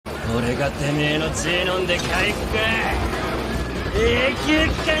これがてめえの知恵飲んで回復か。永久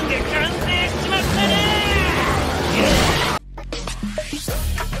期間が完成しましたね。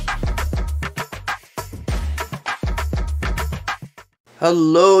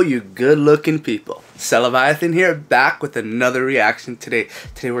Hello, you good-looking people. Seleviathan here, back with another reaction today.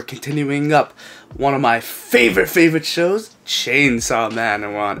 Today we're continuing up one of my favorite shows, Chainsaw Man,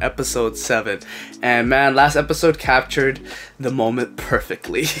 and we're on episode 7. And man, last episode captured the moment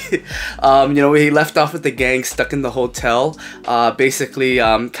perfectly. We left off with the gang stuck in the hotel, basically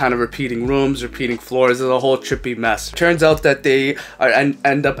kind of repeating rooms, repeating floors. It's a whole trippy mess. Turns out that they are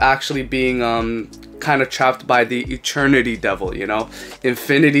end up actually being kind of trapped by the eternity devil,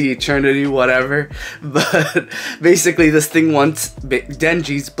 infinity, eternity, whatever. But basically this thing wants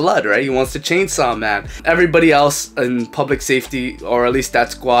Denji's blood, right? He wants the Chainsaw Man. Everybody else in public safety, or at least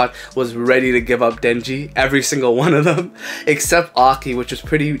that squad, was ready to give up Denji, every single one of them, except Aki, which was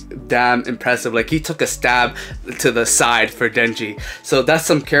pretty damn impressive. Like, he took a stab to the side for Denji, so that's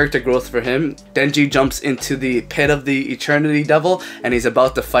some character growth for him. Denji jumps into the pit of the eternity devil and he's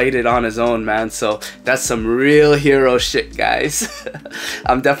about to fight it on his own, man. So that's some real hero shit, guys.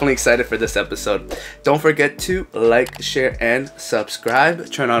 I'm definitely excited for this episode. Don't forget to like, share, and subscribe.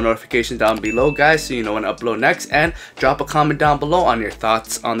 Turn on notifications down below, guys, so you know when I upload next. And drop a comment down below on your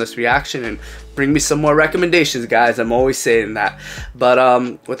thoughts on this reaction and bring me some more recommendations, guys. I'm always saying that. But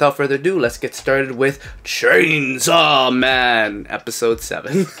without further ado, let's get started with Chainsaw Man, episode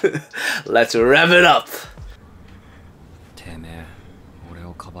 7. Let's rev it up.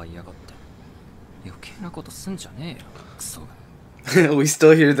 We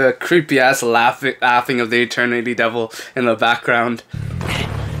still hear the creepy ass laughing of the eternity devil in the background.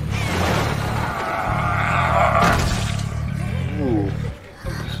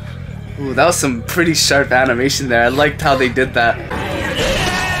 Ooh, that was some pretty sharp animation there. I liked how they did that.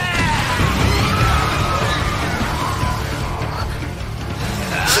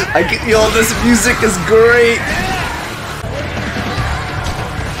 Yo, this music is great.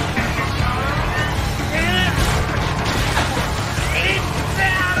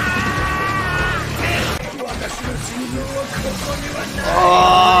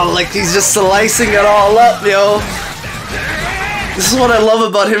 Oh, like he's just slicing it all up, yo. This is what I love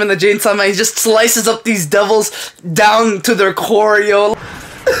about him in the Chainsaw Man. He just slices up these devils down to their core, yo.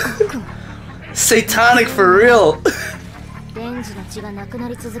 Satanic for real.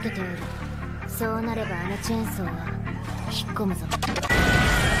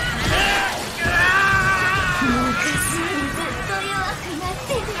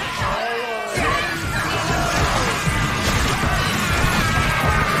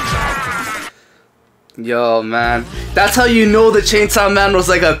 Yo, man, that's how you know the Chainsaw Man was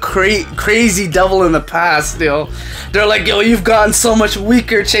like a crazy devil in the past, yo. They're like, yo, you've gotten so much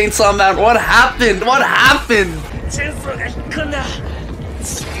weaker, Chainsaw Man. What happened? What happened?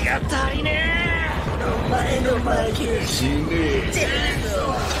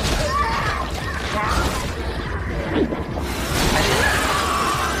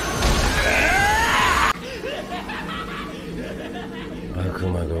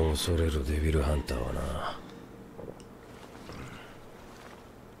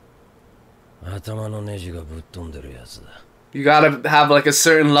 You gotta have like a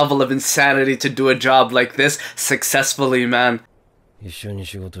certain level of insanity to do a job like this successfully, man. You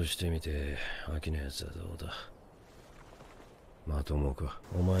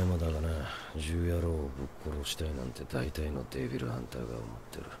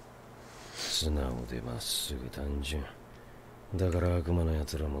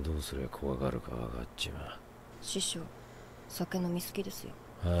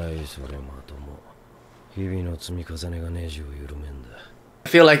I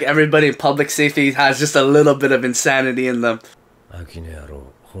feel like everybody in public safety has just a little bit of insanity in them.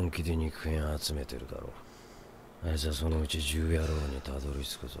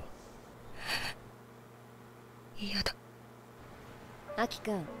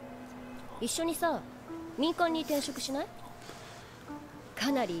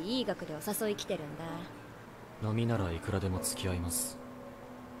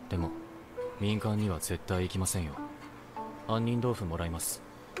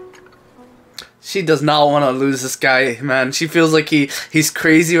 She does not want to lose this guy, man. She feels like he's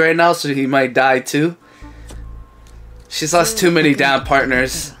crazy right now, so he might die too. She's lost too many damn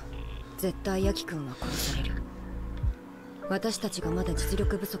partners. 私たちがまだ実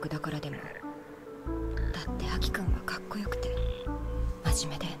力不足だからでも、だってアキくんはかっこよくて真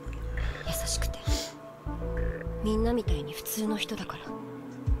面目で優しくてみんなみたいに普通の人だから。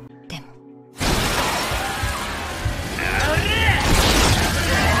でも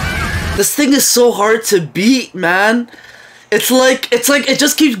This thing is so hard to beat, man. It's like it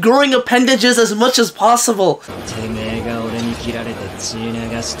just keeps growing appendages as much as possible.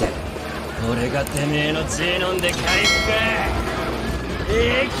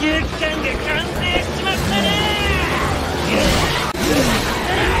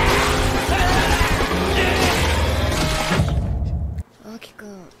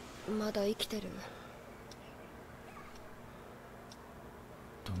 Aki-kun, まだ生きてる。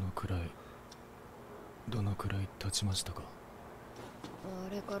どのくらい経ちましたか？あ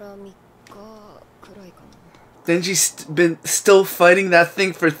れから3日くらいかな。Denji's been still fighting that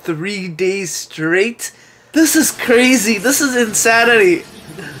thing for 3 days straight? This is crazy. This is insanity.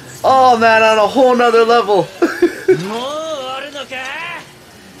 Oh man, on a whole nother level. もう終わるのか？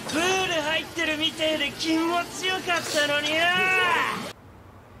プール入ってるみてえで気持ちよかったのにな。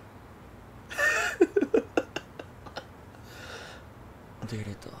出れ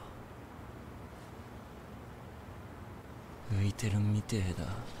た。浮いてるみてえだ。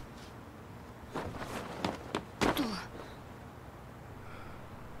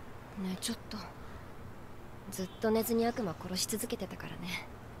ねえちょっと。ずっと寝ずに悪魔殺し続けてたからね。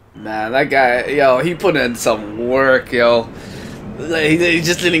Man, that guy, yo, he put in some work, yo. He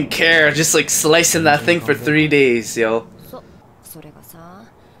just didn't care, just like slicing that thing for 3 days, yo. それがさ、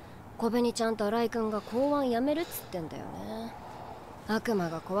小紅ちゃんと新井君が公安やめるっつってんだよね。悪魔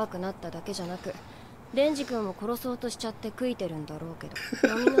が怖くなっただけじゃなく、デンジ君を殺そうとしちゃって悔いてるんだろうけ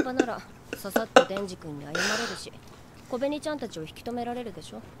ど、飲みの場ならささっとデンジ君に謝れるし、小紅ちゃんたちを引き止められるで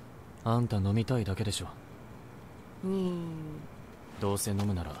しょ。あんた飲みたいだけでしょ。どうせ飲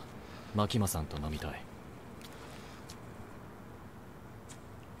むなら牧間さんと飲みたい。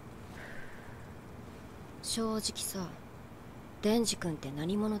正直さ、デンジ君って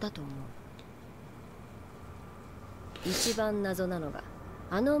何者だと思う？一番謎なのが、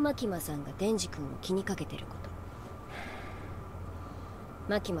あの牧間さんがデンジ君を気にかけてるこ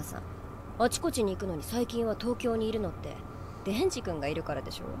と。牧間さん、あちこちに行くのに最近は東京にいるのってデンジ君がいるから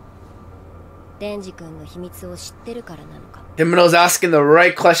でしょ。デンジ君の秘密を知ってるからなのか。Himeno's asking the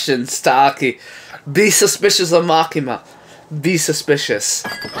right questions to Aki. Be suspicious of Makima. Be suspicious.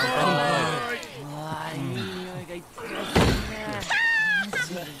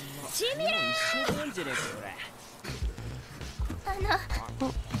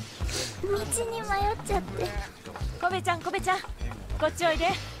 道に迷っちゃって。コベちゃん、こっちおいで。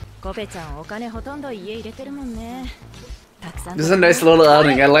コベちゃんお金ほとんど家入れてるもんね。This is a nice little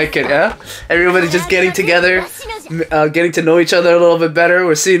outing. I like it, yeah? Everybody just getting together, getting to know each other a little bit better.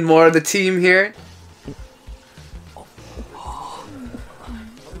 We're seeing more of the team here.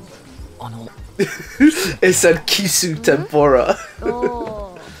 It said Kisu Tempura.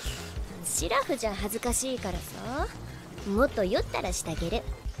 シラフじゃ恥ずかしいからさ、もっと酔ったらしてあげる。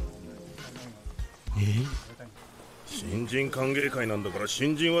新人歓迎会なんだから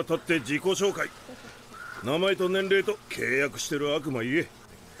新人は立って自己紹介。名前と年齢と契約してる悪魔言え。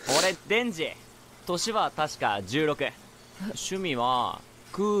俺デンジ、年は確か16。趣味は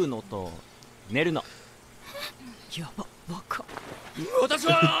食うのと寝るの。やば、バカ。私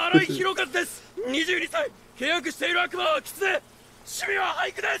は新井宏和です。22歳。契約している悪魔はキツネ。趣味は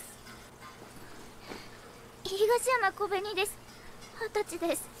俳句です。東山小紅です。20歳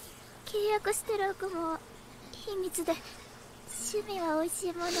です。契約してる悪魔は秘密で、趣味は美味し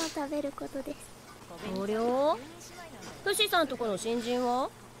いものを食べることです。おりょう、トシさんとこの新人は？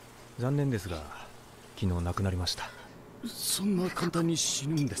残念ですが昨日亡くなりました。そんな簡単に死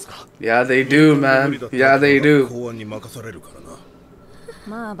ぬんですか？ Yeah, they do, man. Yeah, they do. 公安に任されるからな。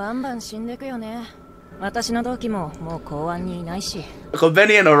まあバンバン死んでくよね。私の同期ももう公安にいないし。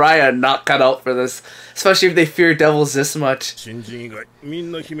Kobeni and Araya are not cut out for this, especially if they fear devils this much. 新人以外み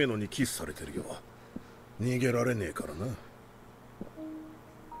んな姫野にキスされてるよ。逃げられねえからな。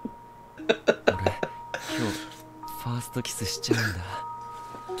俺今日ファーストキスしちゃうんだ。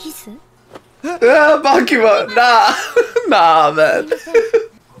キス？ Makima, nah, man.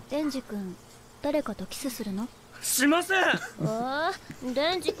 デンジ君、誰かとキスするの？しません。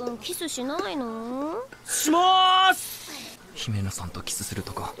デンジ君キスしないの？しまーす。姫野さんとキスする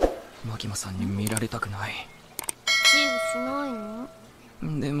とか牧間さんに見られたくない。キスしないの？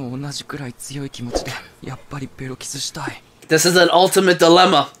でも同じくらい強い気持ちでやっぱりベロキスしたい。This is an ultimate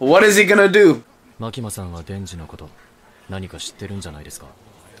dilemma. What is he gonna do? 牧間さんはデンジのこと何か知ってるんじゃないですか？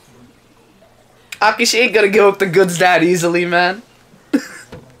 Akishi ain't gonna give up the goods that easily, man.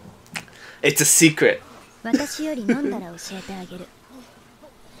 It's a secret. 私より飲んだら教えてあげる。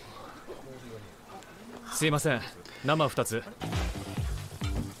すいません、生2つ。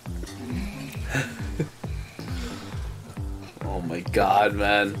Oh my god,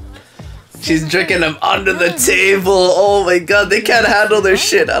 man. She's drinking them under the table. Oh my god, they can't handle their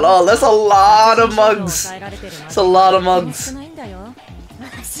shit at all. That's a lot of mugs. That's a lot of mugs.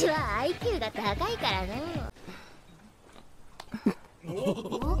 私は IQ が高いからね。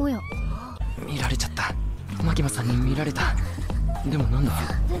おや、見られちゃった。マキマさんに見られた。でもなんだ、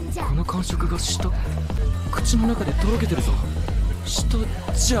この感触が舌、口の中でとろけてるぞ。舌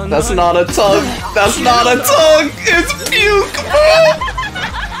じゃない。 That's not a tongue. That's not a tongue. It's puke, bro.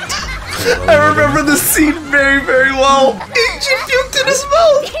 I remember the scene very, very well. She puked in his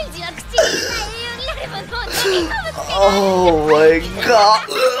mouth. デンジは口に入れた栄養になるものを飲み込む。 Oh my god.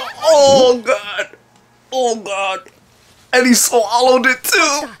 Oh god. Oh god. And he swallowed it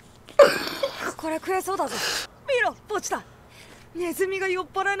too. これ食えそうだぞ。見ろ、ポチだ。ネズミが酔っ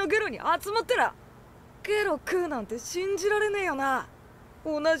払いのゲロに集まってら。ゲロ食うなんて信じられねえよな。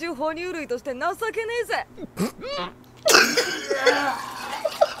同じ哺乳類として情けねえぜ。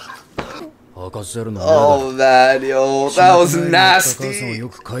Oh man, yo, that was nasty. よ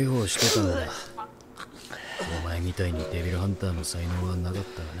く解放してたんだ。お前みたいにデビルハンターの才能はなかっ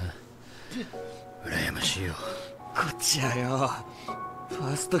たがな。羨ましいよ。こっちやよ。フ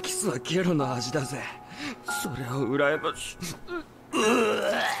ァーストキスはゲロの味だぜ。それを羨ましい。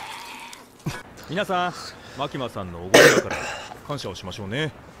皆さん、マキマさんのおごりだから感謝をしましょう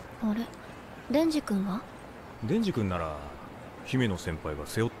ね。あれ、デンジ君は？デンジ君なら姫野先輩が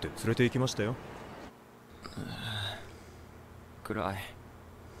背負って連れて行きましたよ。暗い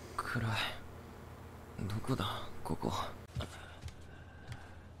暗い。どこだここ。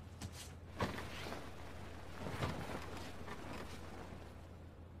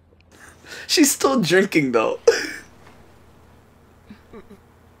She's still drinking though.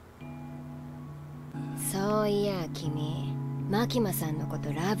 そういや君、マキマさんのこ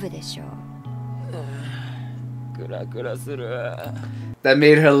とラブでしょ。クラクラする。 That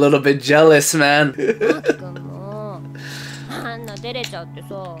made her a little bit jealous, man. マキ君もあんな照れちゃってさ。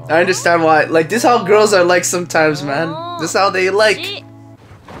I understand why. Like, this is how girls are like sometimes, man. This is how they like.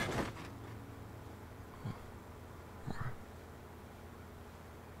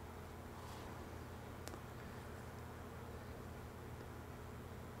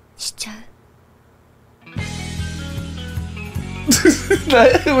 しちゃう。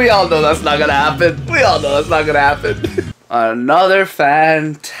We all know that's not gonna happen. We all know that's not gonna happen. Another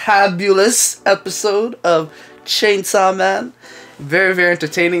fantabulous episode of Chainsaw Man. Very, very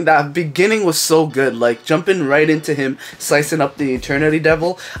entertaining. That beginning was so good. Like, jumping right into him slicing up the Eternity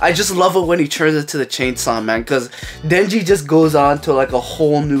Devil. I just love it when he turns into the Chainsaw Man, because Denji just goes on to like a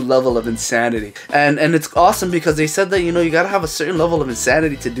whole new level of insanity. And it's awesome because they said that, you know, you gotta have a certain level of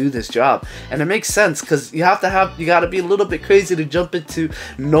insanity to do this job. And it makes sense because you gotta be a little bit crazy to jump into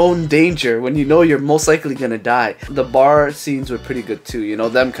known danger when you know you're most likely gonna die. The bar scenes were pretty good too, you know,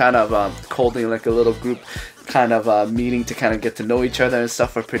 them kind of holding like a little group kind of meeting to kind of get to know each other and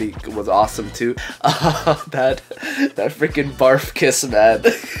stuff was awesome too. That freaking barf kiss, man.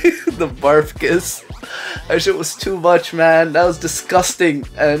 The barf kiss. That shit was too much, man. That was disgusting.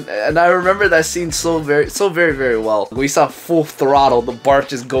 And I remember that scene so very, very well. We saw full throttle, the barf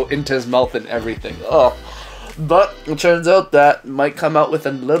just go into his mouth and everything. Oh. But it turns out that might come out with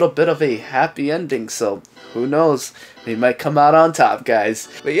a little bit of a happy ending, so who knows? They might come out on top, guys.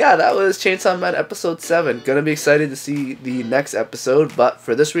 But yeah, that was Chainsaw Man episode 7. Gonna be excited to see the next episode, but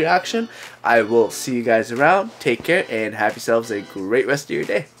for this reaction, I will see you guys around. Take care and have yourselves a great rest of your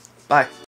day. Bye.